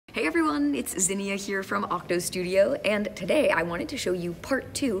Hey everyone, it's Zinnia here from OctoStudio, and today I wanted to show you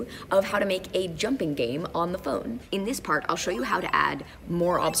part 2 of how to make a jumping game on the phone. In this part, I'll show you how to add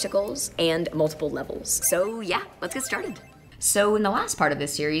more obstacles and multiple levels. So yeah, let's get started. So in the last part of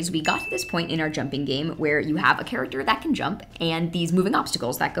this series, we got to this point in our jumping game where you have a character that can jump and these moving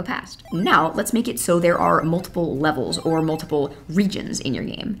obstacles that go past. Now, let's make it so there are multiple levels or multiple regions in your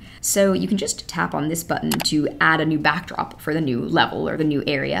game. So you can just tap on this button to add a new backdrop for the new level or the new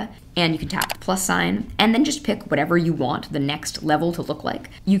area. And you can tap the plus sign and then just pick whatever you want the next level to look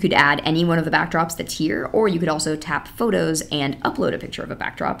like. You could add any one of the backdrops that's here, or you could also tap photos and upload a picture of a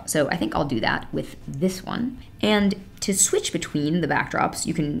backdrop. So I think I'll do that with this one. And to switch between the backdrops,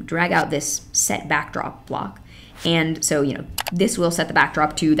 you can drag out this set backdrop block. And so, this will set the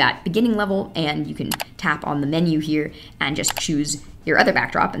backdrop to that beginning level, and you can tap on the menu here and just choose your other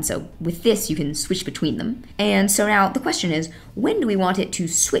backdrop. And so with this, you can switch between them. And so now the question is, when do we want it to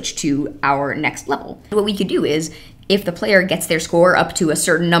switch to our next level? What we could do is, if the player gets their score up to a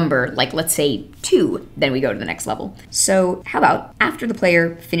certain number, like let's say 2, then we go to the next level. So how about after the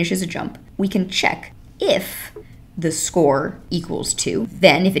player finishes a jump, we can check if the score equals 2.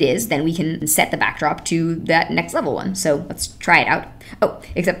 Then if it is, then we can set the backdrop to that next level one. So let's try it out. Oh,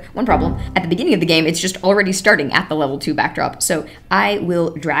 except one problem. At the beginning of the game, it's just already starting at the level 2 backdrop. So I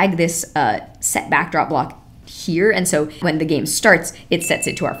will drag this set backdrop block here. And so when the game starts, it sets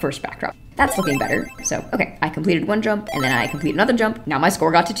it to our first backdrop. That's looking better. So, okay, I completed one jump and then I complete another jump. Now my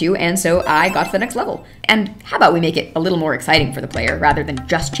score got to 2, and so I got to the next level. And how about we make it a little more exciting for the player rather than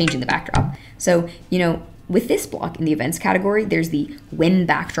just changing the backdrop? So, with this block in the events category, there's the when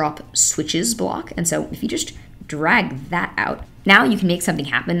backdrop switches block. And so if you just drag that out, now you can make something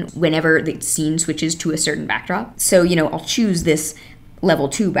happen whenever the scene switches to a certain backdrop. So, I'll choose this level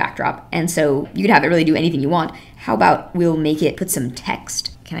 2 backdrop. And so you could have it really do anything you want. How about we'll make it put some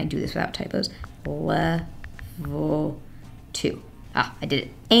text. Can I do this without typos? Level 2. Ah, I did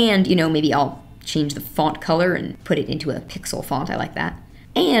it. And, maybe I'll change the font color and put it into a pixel font. I like that.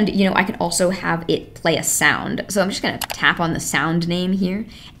 And, I can also have it play a sound. So I'm just gonna tap on the sound name here,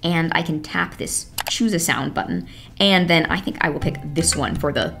 and I can tap this choose a sound button. And then I think I will pick this one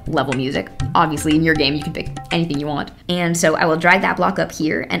for the level music. Obviously in your game, you can pick anything you want. And so I will drag that block up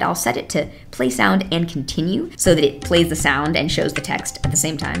here, and I'll set it to play sound and continue so that it plays the sound and shows the text at the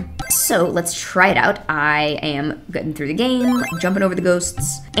same time. So let's try it out. I am getting through the game, jumping over the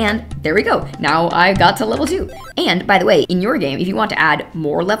ghosts, and there we go. Now I got to level 2. And by the way, in your game, if you want to add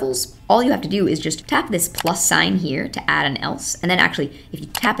more levels, all you have to do is just tap this plus sign here to add an else. And then actually, if you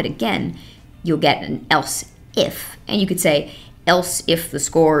tap it again, you'll get an else if. And you could say, else if the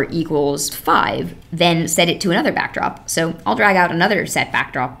score equals 5, then set it to another backdrop. So I'll drag out another set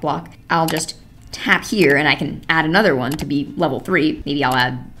backdrop block. I'll just tap here and I can add another one to be level 3. Maybe I'll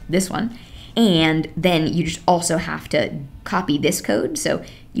add this one. And then you just also have to copy this code. So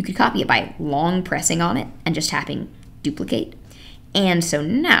you could copy it by long pressing on it and just tapping duplicate. And so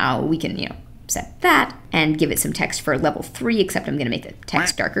now we can, set that and give it some text for level 3, except I'm gonna make the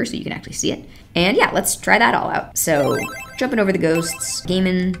text darker so you can actually see it. And yeah, let's try that all out. So jumping over the ghosts,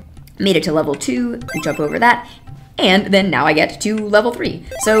 gaming, made it to level 2, and jump over that. And then now I get to level 3.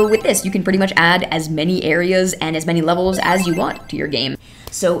 So with this, you can pretty much add as many areas and as many levels as you want to your game.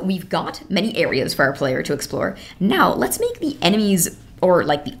 So we've got many areas for our player to explore. Now let's make the enemies or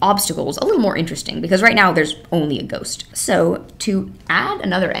like the obstacles a little more interesting, because right now there's only a ghost. So to add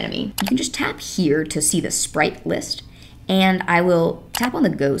another enemy, you can just tap here to see the sprite list, and I will tap on the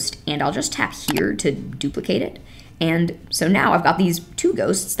ghost and I'll just tap here to duplicate it. And so now I've got these 2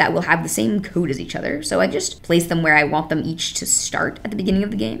 ghosts that will have the same code as each other. So I just place them where I want them each to start at the beginning of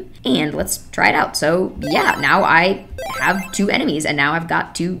the game. And let's try it out. So yeah, now I have 2 enemies and now I've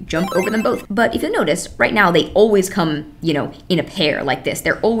got to jump over them both. But if you notice, right now they always come, in a pair like this.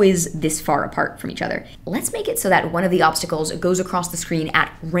 They're always this far apart from each other. Let's make it so that one of the obstacles goes across the screen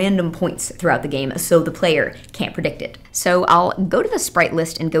at random points throughout the game so the player can't predict it. So I'll go to the sprite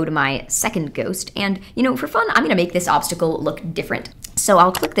list and go to my second ghost. And, for fun, I'm gonna make this obstacle look different. So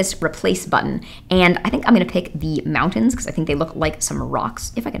I'll click this replace button, and I think I'm gonna pick the mountains because I think they look like some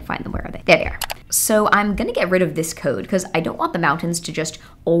rocks. If I can find them, where are they? There they are. So I'm gonna get rid of this code because I don't want the mountains to just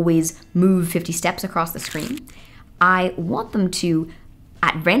always move 50 steps across the screen. I want them to,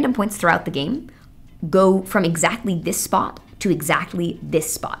 at random points throughout the game, go from exactly this spot to exactly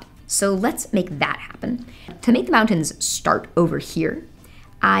this spot. So let's make that happen. To make the mountains start over here,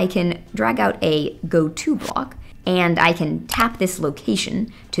 I can drag out a go to block, and I can tap this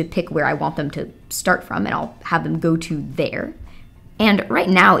location to pick where I want them to start from, and I'll have them go to there. And right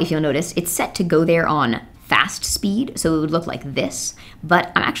now, if you'll notice, it's set to go there on fast speed, so it would look like this, but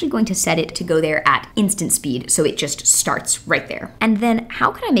I'm actually going to set it to go there at instant speed, so it just starts right there. And then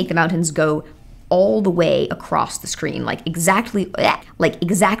how can I make the mountains go all the way across the screen, like exactly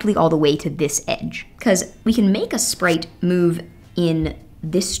all the way to this edge? Because we can make a sprite move in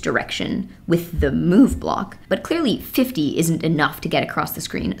this direction with the move block, but clearly 50 isn't enough to get across the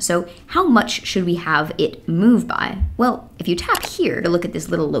screen. So how much should we have it move by? Well, if you tap here to look at this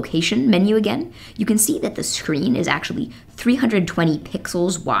little location menu again, you can see that the screen is actually 320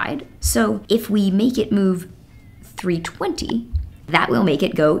 pixels wide. So if we make it move 320, that will make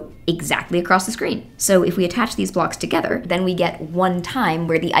it go exactly across the screen. So if we attach these blocks together, then we get one time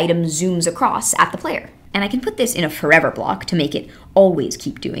where the item zooms across at the player. And I can put this in a forever block to make it always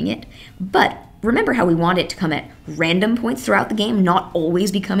keep doing it. But remember how we want it to come at random points throughout the game, not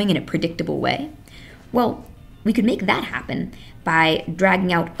always be coming in a predictable way? Well, we could make that happen by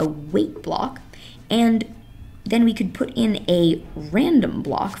dragging out a wait block, and then we could put in a random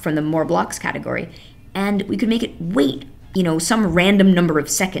block from the more blocks category, and we could make it wait some random number of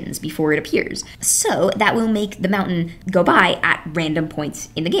seconds before it appears. So that will make the mountain go by at random points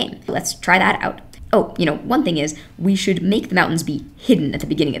in the game. Let's try that out. Oh, one thing is we should make the mountains be hidden at the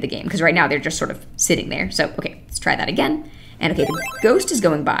beginning of the game, because right now they're just sort of sitting there. So, okay, let's try that again. And okay, the ghost is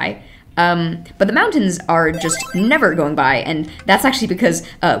going by, but the mountains are just never going by, and that's actually because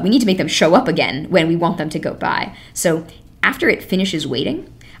we need to make them show up again when we want them to go by. So after it finishes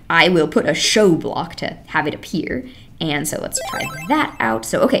waiting, I will put a show block to have it appear. And so let's try that out.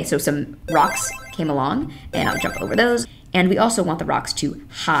 So, okay, so some rocks came along, and I'll jump over those. And we also want the rocks to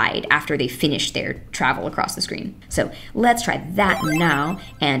hide after they finish their travel across the screen. So let's try that now.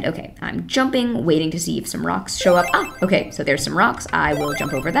 And okay, I'm jumping, waiting to see if some rocks show up. Ah, okay, so there's some rocks. I will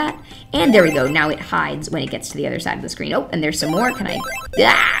jump over that. And there we go. Now it hides when it gets to the other side of the screen. Oh, and there's some more. Can I?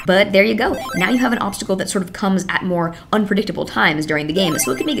 Ah! But there you go. Now you have an obstacle that sort of comes at more unpredictable times during the game,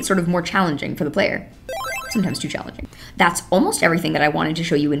 so it can make it sort of more challenging for the player. Sometimes too challenging. That's almost everything that I wanted to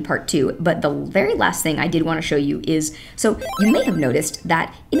show you in part 2, but the very last thing I did want to show you is, so you may have noticed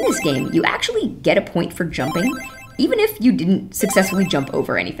that in this game, you actually get a point for jumping, even if you didn't successfully jump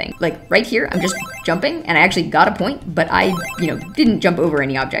over anything. Like right here, I'm just jumping, and I actually got a point, but I, didn't jump over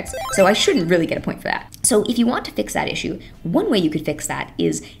any objects, so I shouldn't really get a point for that. So if you want to fix that issue, one way you could fix that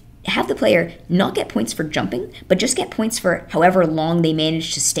is have the player not get points for jumping, but just get points for however long they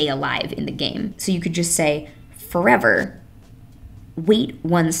manage to stay alive in the game. So you could just say, forever, wait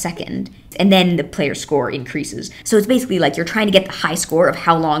 1 second, and then the player's score increases. So it's basically like you're trying to get the high score of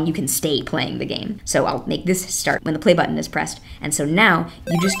how long you can stay playing the game. So I'll make this start when the play button is pressed. And so now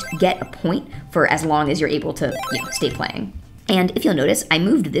you just get a point for as long as you're able to stay playing. And if you'll notice, I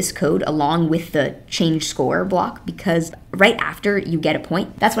moved this code along with the change score block because right after you get a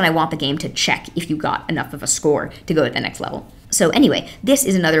point, that's when I want the game to check if you got enough of a score to go to the next level. So anyway, this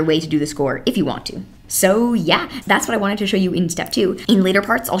is another way to do the score if you want to. So yeah, that's what I wanted to show you in step 2. In later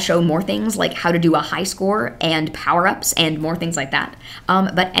parts, I'll show more things like how to do a high score and power-ups and more things like that.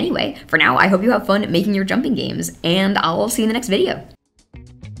 But anyway, for now, I hope you have fun making your jumping games, and I'll see you in the next video.